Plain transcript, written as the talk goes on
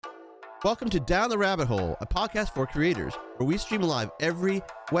Welcome to Down the Rabbit Hole, a podcast for creators, where we stream live every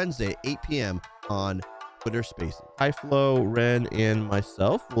Wednesday at 8 p.m. on Twitter Spaces. Typhlo, Ren, and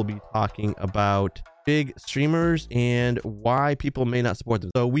myself will be talking about big streamers and why people may not support them.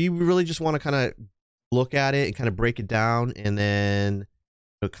 So we really just want to kind of look at it and kind of break it down and then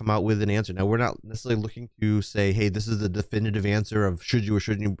come out with an answer. Now, we're not necessarily looking to say, hey, this is the definitive answer of should you or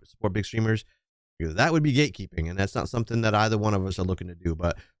shouldn't you support big streamers. That would be gatekeeping, and that's not something that either one of us are looking to do,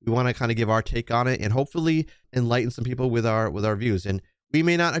 but we want to kind of give our take on it and hopefully enlighten some people with our views. And we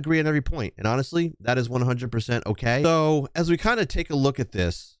may not agree on every point, and honestly, that is 100% okay. So as we kind of take a look at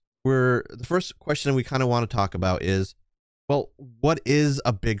this, the first question we kind of want to talk about is, well, what is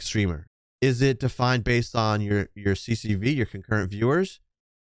a big streamer? Is it defined based on your CCV, your concurrent viewers,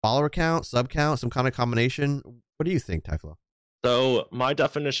 follower count, sub count, some kind of combination? What do you think, Typhlo? So my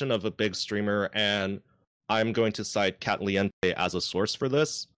definition of a big streamer, and I'm going to cite Catliente as a source for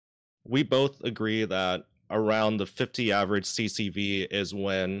this, we both agree that around the 50 average CCV is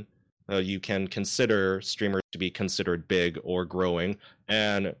when you can consider streamers to be considered big or growing.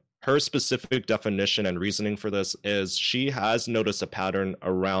 And her specific definition and reasoning for this is she has noticed a pattern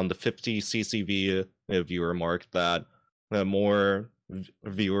around the 50 CCV viewer mark that more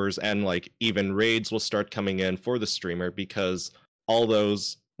viewers and like even raids will start coming in for the streamer because all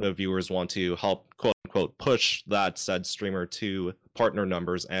those viewers want to help quote unquote push that said streamer to partner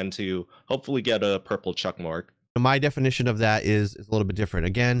numbers and to hopefully get a purple check mark. My definition of that is a little bit different.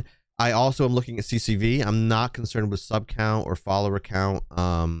 Again, I also am looking at CCV. I'm not concerned with sub count or follower count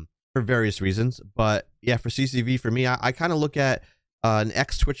for various reasons, but yeah, for CCV, for me, I kind of look at an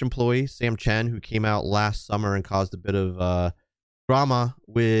ex-Twitch employee, Sam Chen, who came out last summer and caused a bit of drama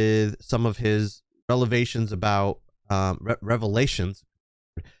with some of his revelations about revelations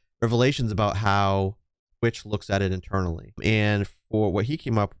about how Twitch looks at it internally. And for what he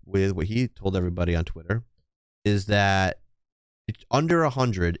came up with, what he told everybody on Twitter is that under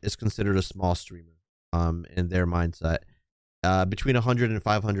 100 is considered a small streamer in their mindset. Between 100 and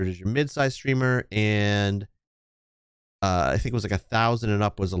 500 is your mid-sized streamer, and I think it was like 1,000 and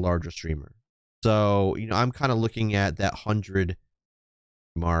up was a larger streamer. So, I'm kind of looking at that 100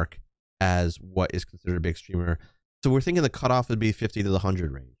 mark as what is considered a big streamer. So we're thinking the cutoff would be 50 to the 100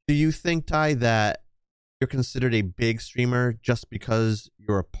 range. Do you think, Ty, that you're considered a big streamer just because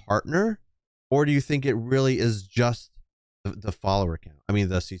you're a partner, or do you think it really is just the follower count? I mean,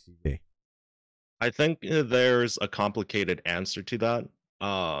 the CCV. I think there's a complicated answer to that.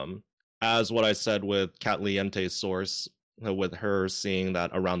 As what I said with Catliente's source, with her seeing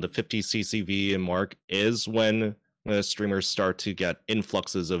that around the 50 CCV mark is when streamers start to get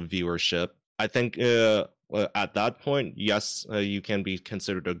influxes of viewership. I think at that point, yes, you can be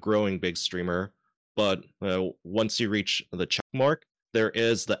considered a growing big streamer, but once you reach the check mark, there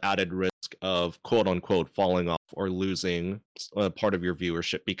is the added risk of quote unquote falling off or losing part of your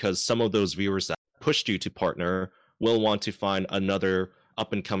viewership, because some of those viewers that pushed you to partner will want to find another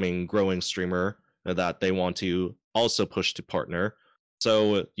up and coming growing streamer that they want to also push to partner.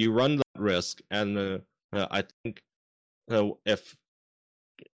 So you run that risk, and I think I'm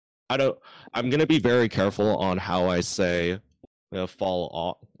going to be very careful on how I say fall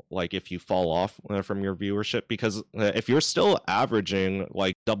off, like if you fall off from your viewership, because if you're still averaging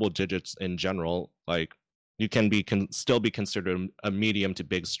like double digits in general, like you can still be considered a medium to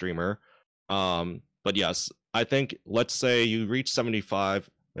big streamer. But yes, I think let's say you reach 75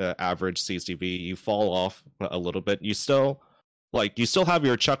 average CCV, you fall off a little bit, you still have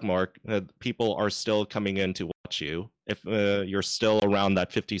your check mark. People are still coming in to watch you. If you're still around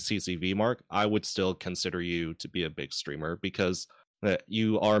that 50 CCV mark, I would still consider you to be a big streamer, because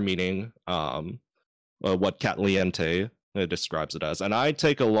you are meeting what Catliente describes it as. And I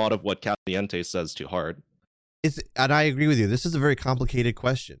take a lot of what Catliente says to heart. And I agree with you. This is a very complicated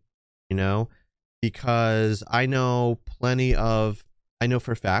question, because I know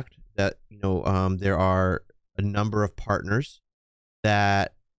for a fact that, there are a number of partners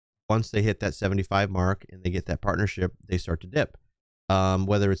that once they hit that 75 mark and they get that partnership, they start to dip,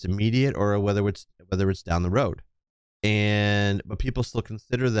 whether it's immediate or whether it's down the road. But people still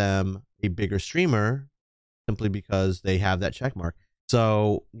consider them a bigger streamer simply because they have that check mark.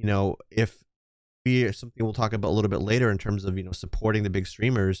 So, if something we'll talk about a little bit later in terms of, supporting the big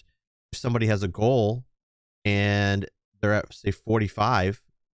streamers, if somebody has a goal and they're at say 45,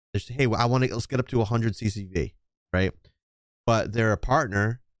 they say, hey, let's get up to 100 CCV, right? But they're a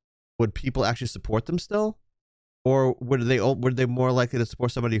partner. Would people actually support them still, or would they more likely to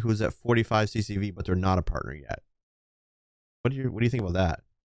support somebody who's at 45 CCV but they're not a partner yet? What do you think about that?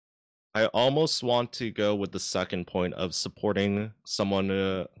 I almost want to go with the second point of supporting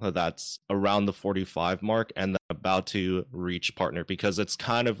someone that's around the 45 mark and then about to reach partner, because it's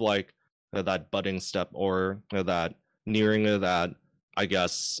kind of like that budding step, or that nearing that, I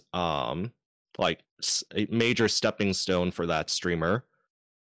guess, like a major stepping stone for that streamer.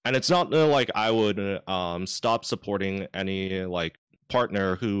 And it's not like I would stop supporting any like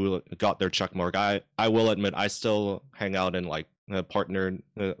partner who got their check mark. I will admit I still hang out in like partnered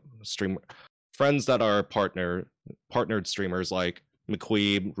stream friends that are partnered streamers like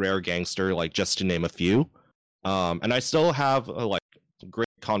McQueen, Rare Gangster, like just to name a few. And I still have like great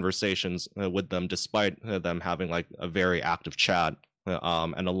conversations with them, despite them having like a very active chat,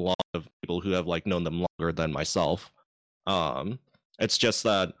 and a lot of people who have like known them longer than myself. It's just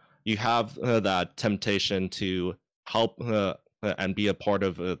that you have that temptation to help and be a part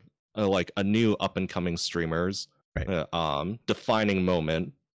of like a new up and coming streamers Right. defining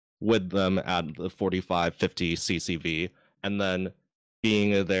moment with them at the 45 50 CCV, and then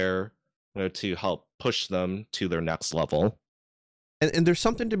being there to help push them to their next level. And there's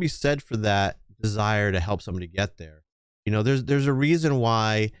something to be said for that desire to help somebody get there. You know, there's a reason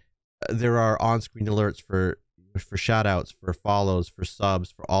why there are on-screen alerts for shout outs, for follows, for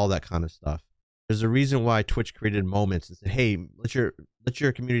subs, for all that kind of stuff. There's a reason why Twitch created moments and said, "Hey, let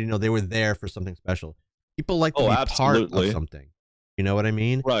your community know they were there for something special." People like to be part of something. You know what I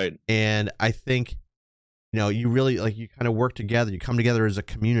mean? Right. And I think, you know, you really like, you kind of work together. You come together as a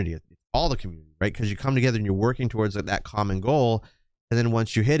community. It's all the community, right? Because you come together and you're working towards that common goal. And then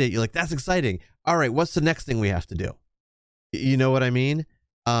once you hit it, you're like, "That's exciting. All right, what's the next thing we have to do?" You know what I mean?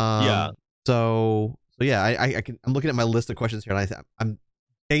 Yeah. So yeah, I'm looking at my list of questions here, and I'm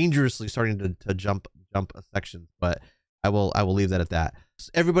dangerously starting to jump a section, but I will leave that at that.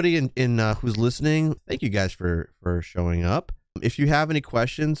 Everybody in who's listening, thank you guys for showing up. If you have any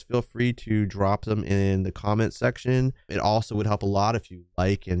questions, feel free to drop them in the comment section. It also would help a lot if you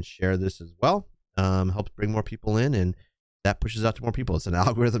like and share this as well. Helps bring more people in, and that pushes out to more people. It's an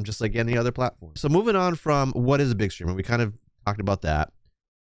algorithm just like any other platform. So moving on from what is a big streamer, we kind of talked about that.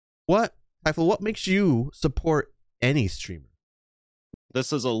 What makes you support any streamer?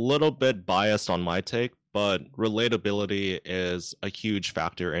 This is a little bit biased on my take, but relatability is a huge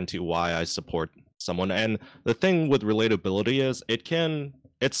factor into why I support someone. And the thing with relatability is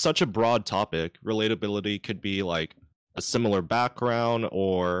it's such a broad topic. Relatability could be like a similar background,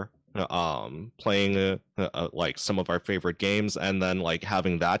 or playing like some of our favorite games, and then like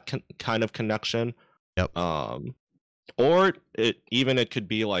having that kind of connection. Yep. Or it could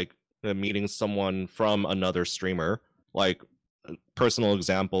be like meeting someone from another streamer. Like, personal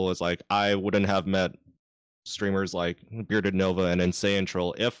example is like, I wouldn't have met streamers like Bearded Nova and Insane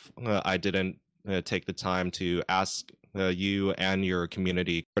Troll if I didn't take the time to ask you and your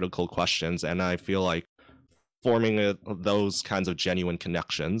community critical questions. And I feel like forming those kinds of genuine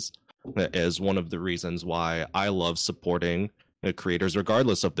connections is one of the reasons why I love supporting creators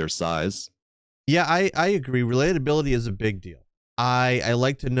regardless of their size. Yeah, I agree. Relatability is a big deal. I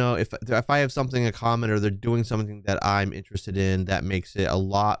like to know if I have something in common, or they're doing something that I'm interested in, that makes it a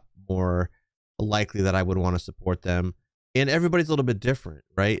lot more likely that I would want to support them. And everybody's a little bit different,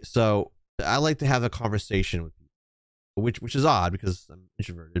 right? So I like to have a conversation with people, which is odd because I'm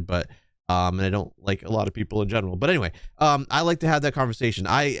introverted, but and I don't like a lot of people in general. But anyway, I like to have that conversation.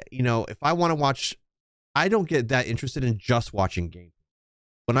 If I want to watch, I don't get that interested in just watching gameplay.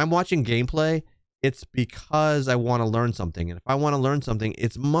 When I'm watching gameplay, it's because I want to learn something. And if I want to learn something,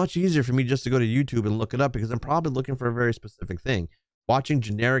 it's much easier for me just to go to YouTube and look it up, because I'm probably looking for a very specific thing. Watching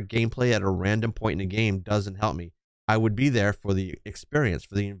generic gameplay at a random point in a game doesn't help me. I would be there for the experience,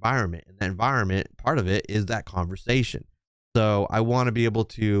 for the environment. And the environment, part of it is that conversation. So I want to be able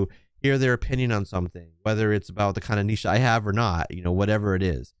to hear their opinion on something, whether it's about the kind of niche I have or not, whatever it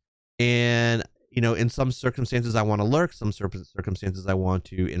is. And, in some circumstances I want to lurk, some circumstances I want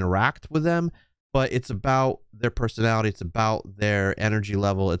to interact with them. But it's about their personality. It's about their energy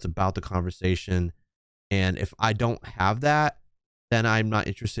level. It's about the conversation. And if I don't have that, then I'm not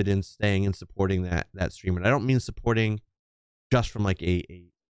interested in staying and supporting that streamer. And I don't mean supporting just from like a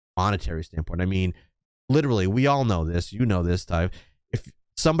monetary standpoint. I mean, literally, we all know this. You know this, Ty. If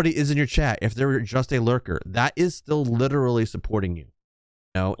somebody is in your chat, if they're just a lurker, that is still literally supporting you.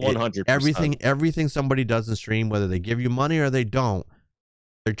 100%. Everything somebody does in stream, whether they give you money or they don't,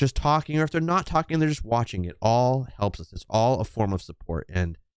 they're just talking, or if they're not talking, they're just watching. It all helps us. It's all a form of support.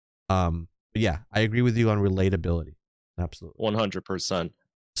 And yeah, I agree with you on relatability. Absolutely. 100%.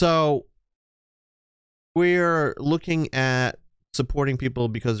 So we're looking at supporting people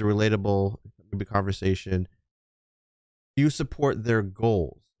because they're relatable. It could be conversation. You support their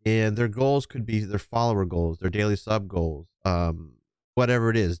goals. and their goals could be their follower goals, their daily sub goals, whatever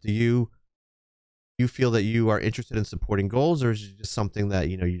it is. Do you feel that you are interested in supporting goals, or is it just something that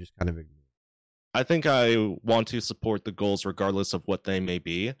you just kind of ignore? I think I want to support the goals regardless of what they may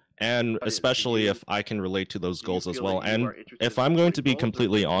be, and especially if I can relate to those goals as well. And if I'm going to be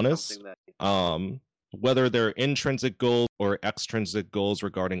completely honest, whether they're intrinsic goals or extrinsic goals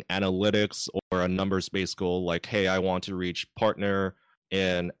regarding analytics or a numbers-based goal, like, hey, I want to reach partner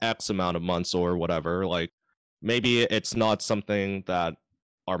in X amount of months or whatever, like maybe it's not something that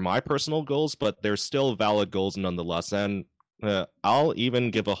are my personal goals, but they're still valid goals nonetheless. And I'll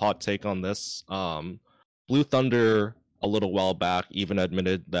even give a hot take on this. Blue Thunder, a little while back, even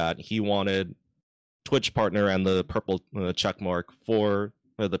admitted that he wanted Twitch partner and the purple check mark for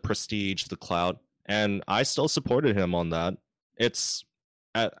the prestige, the clout, and I still supported him on that. It's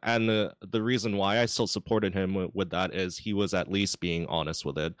and the reason why I still supported him with that is he was at least being honest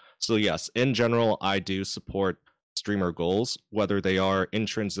with it. So yes, in general, I do support streamer goals, whether they are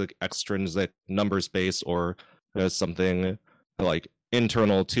intrinsic, extrinsic, numbers based, or something like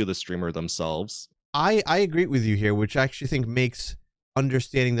internal to the streamer themselves. I agree with you here, which I actually think makes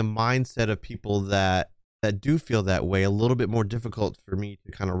understanding the mindset of people that do feel that way a little bit more difficult for me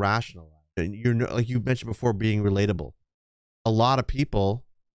to kind of rationalize. And like you mentioned before, being relatable. A lot of people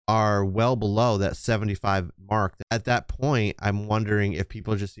are well below that 75 mark. At that point, I'm wondering if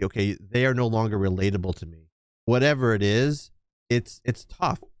people just see, okay, they are no longer relatable to me. Whatever it is, it's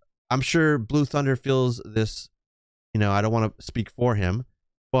tough. I'm sure Blue Thunder feels this. I don't want to speak for him,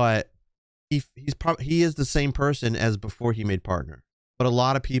 but he is the same person as before he made partner. But a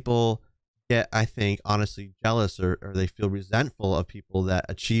lot of people get, I think, honestly jealous or they feel resentful of people that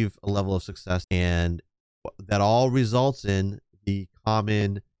achieve a level of success, and that all results in the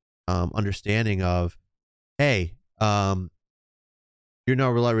common understanding of, hey, you're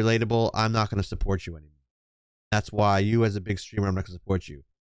not relatable. I'm not going to support you anymore. That's why you, as a big streamer, I'm not going to support you.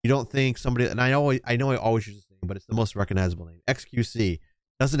 You don't think somebody, and I know I always use this name, but it's the most recognizable name. XQC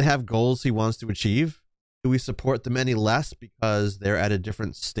doesn't have goals he wants to achieve. Do we support them any less because they're at a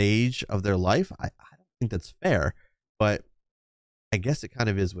different stage of their life? I don't think that's fair, but I guess it kind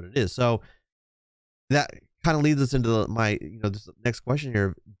of is what it is. So that kind of leads us into my, this next question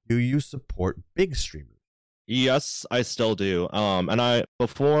here. Do you support big streamers? Yes, I still do. And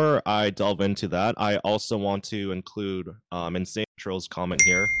before I delve into that, I also want to include Insane Troll's comment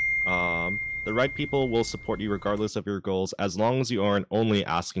here. The right people will support you regardless of your goals, as long as you aren't only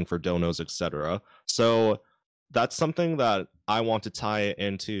asking for donos, etc. So that's something that I want to tie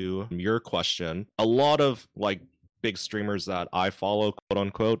into your question. A lot of like big streamers that I follow, quote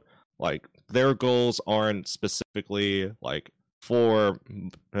unquote, like their goals aren't specifically like for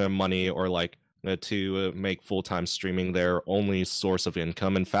money or like to make full-time streaming their only source of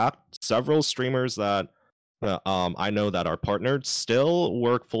income. In fact, several streamers that I know that are partnered still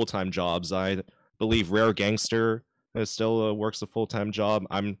work full-time jobs. I believe Rare Gangster still works a full-time job.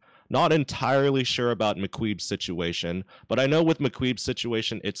 I'm not entirely sure about McQueeb's situation, but I know with McQueeb's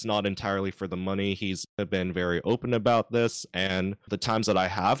situation, it's not entirely for the money. He's been very open about this, and the times that I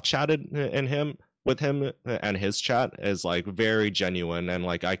have chatted with him and his chat is like very genuine, and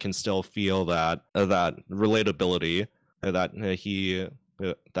like I can still feel that relatability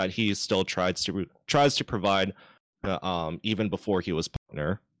that he still tries to provide even before he was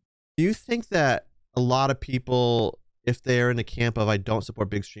partner. Do you think that a lot of people, if they're in the camp of I don't support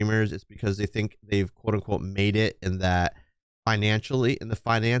big streamers, it's because they think they've quote unquote made it, and that financially and the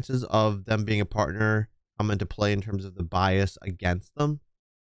finances of them being a partner come into play in terms of the bias against them?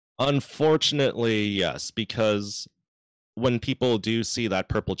 Unfortunately, yes, because when people do see that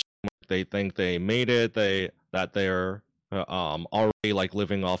purple check mark, they think they made it, that they're already like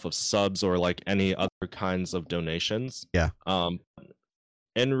living off of subs or like any other kinds of donations. Yeah.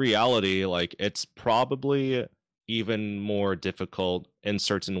 In reality, like it's probably even more difficult in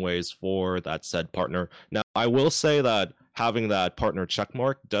certain ways for that said partner. Now, I will say that having that partner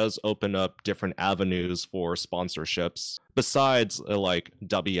checkmark does open up different avenues for sponsorships besides like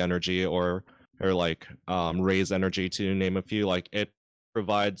W Energy or like Raise Energy, to name a few. Like it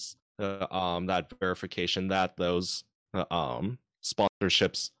provides that verification that those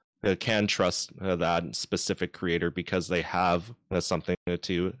sponsorships can trust that specific creator because they have something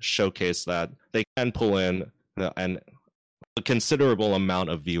to showcase that they can pull in a considerable amount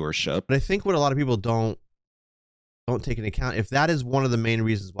of viewership. But I think what a lot of people don't take into account, if that is one of the main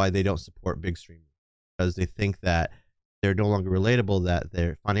reasons why they don't support big streamers, because they think that they're no longer relatable, that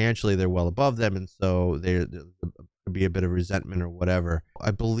they're financially they're well above them, and so there could be a bit of resentment or whatever.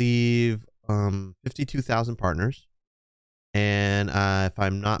 I believe 52,000 partners. And if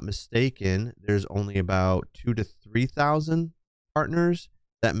I'm not mistaken, there's only about 2,000 to 3,000 partners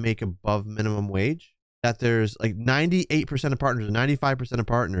that make above minimum wage. That there's like 98% of partners, 95% of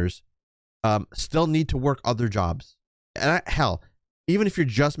partners still need to work other jobs. And hell, even if you're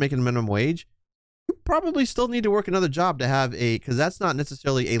just making minimum wage, you probably still need to work another job to have because that's not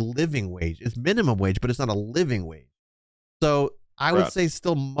necessarily a living wage. It's minimum wage, but it's not a living wage. So I would say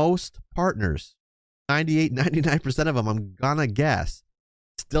still most partners, 98, 99% of them, I'm gonna guess,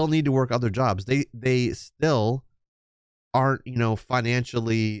 still need to work other jobs. They still aren't,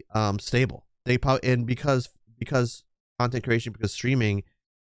 financially stable. And because content creation, because streaming,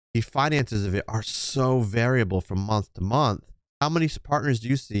 the finances of it are so variable from month to month. How many partners do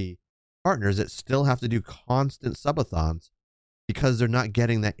you see? Partners that still have to do constant subathons because they're not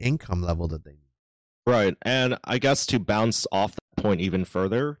getting that income level that they need. Right. And I guess to bounce off that point even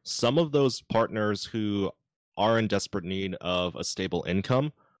further, some of those partners who are in desperate need of a stable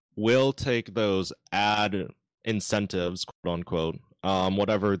income will take those ad incentives, quote unquote,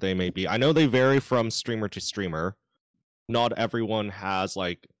 whatever they may be. I know they vary from streamer to streamer. Not everyone has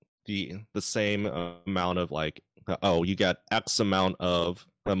like the same amount of like, oh, you get X amount of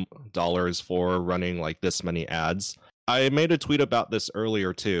dollars for running like this many ads. I made a tweet about this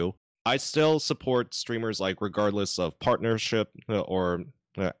earlier too. I still support streamers like regardless of partnership or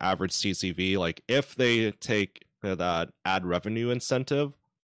average CCV. Like if they take that ad revenue incentive,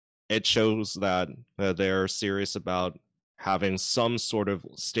 it shows that they're serious about having some sort of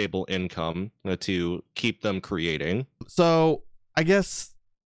stable income to keep them creating. So I guess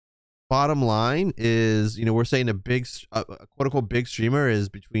bottom line is, we're saying a big, quote unquote, big streamer is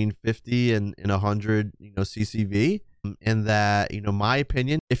between 50 and 100, CCV. And that, my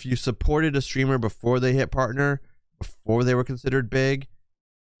opinion, if you supported a streamer before they hit partner, before they were considered big,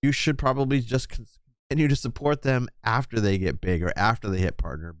 you should probably just continue to support them after they get big or after they hit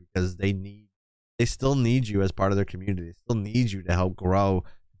partner, because they still need you as part of their community. They still need you to help grow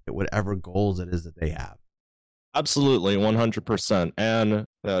at whatever goals it is that they have. Absolutely, 100%. And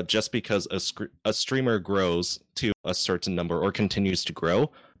just because a streamer grows to a certain number or continues to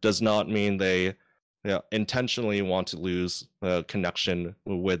grow does not mean they intentionally want to lose connection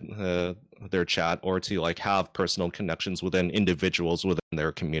with their chat or to like have personal connections within individuals within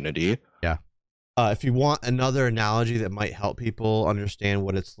their community. Yeah. If you want another analogy that might help people understand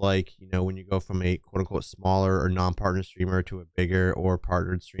what it's like, when you go from a quote unquote smaller or non-partner streamer to a bigger or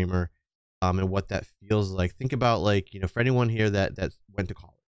partnered streamer, and what that feels like, think about like, for anyone here that went to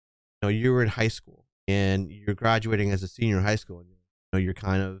college, you were in high school and you're graduating as a senior in high school, and you're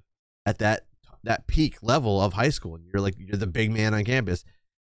kind of at that peak level of high school, and you're the big man on campus.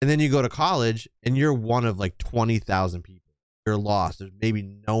 And then you go to college and you're one of like 20,000 people. You're lost. There's maybe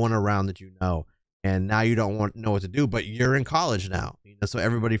no one around that and now you don't know what to do, but you're in college now. So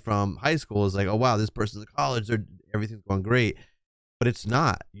everybody from high school is like, oh wow, this person's in college, everything's going great. But it's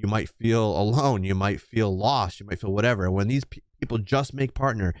not. You might feel alone, you might feel lost, you might feel whatever. And when these people just make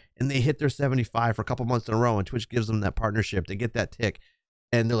partner and they hit their 75 for a couple months in a row, and Twitch gives them that partnership, they get that tick,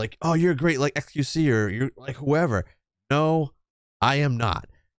 and they're like, oh, you're great, like XQC, or you're like whoever. No, I am not.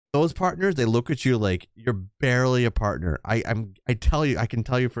 Those partners, they look at you like you're barely a partner. I can tell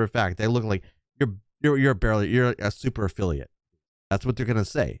you for a fact, they look like you're a super affiliate. That's what they're gonna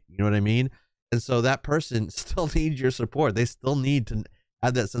say. You know what I mean? And so that person still needs your support. They still need to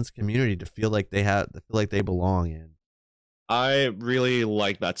have that sense of community to feel like they belong in. I really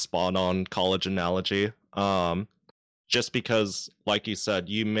like that spot on college analogy. Just because, like you said,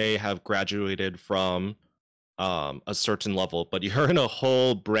 you may have graduated from a certain level, but you're in a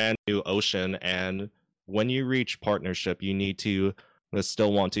whole brand new ocean. And when you reach partnership, you need to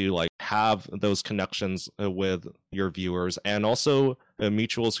still want to like have those connections with your viewers, and also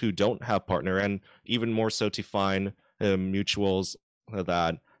mutuals who don't have partner, and even more so to find mutuals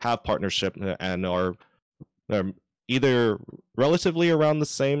that have partnership and are either relatively around the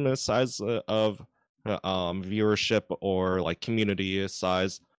same size of viewership or like community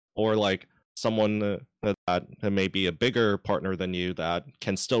size, or like someone that may be a bigger partner than you that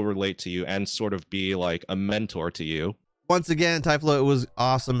can still relate to you and sort of be like a mentor to you. Once again, Typhlo, it was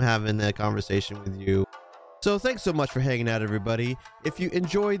awesome having that conversation with you. So thanks so much for hanging out, everybody. If you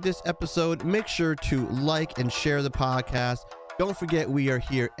enjoyed this episode, make sure to like and share the podcast. Don't forget, we are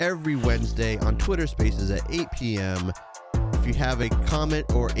here every Wednesday on Twitter Spaces at 8 p.m. If you have a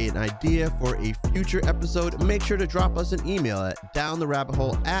comment or an idea for a future episode, make sure to drop us an email at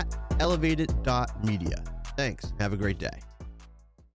downtherabbithole@elevated.media. Thanks. Have a great day.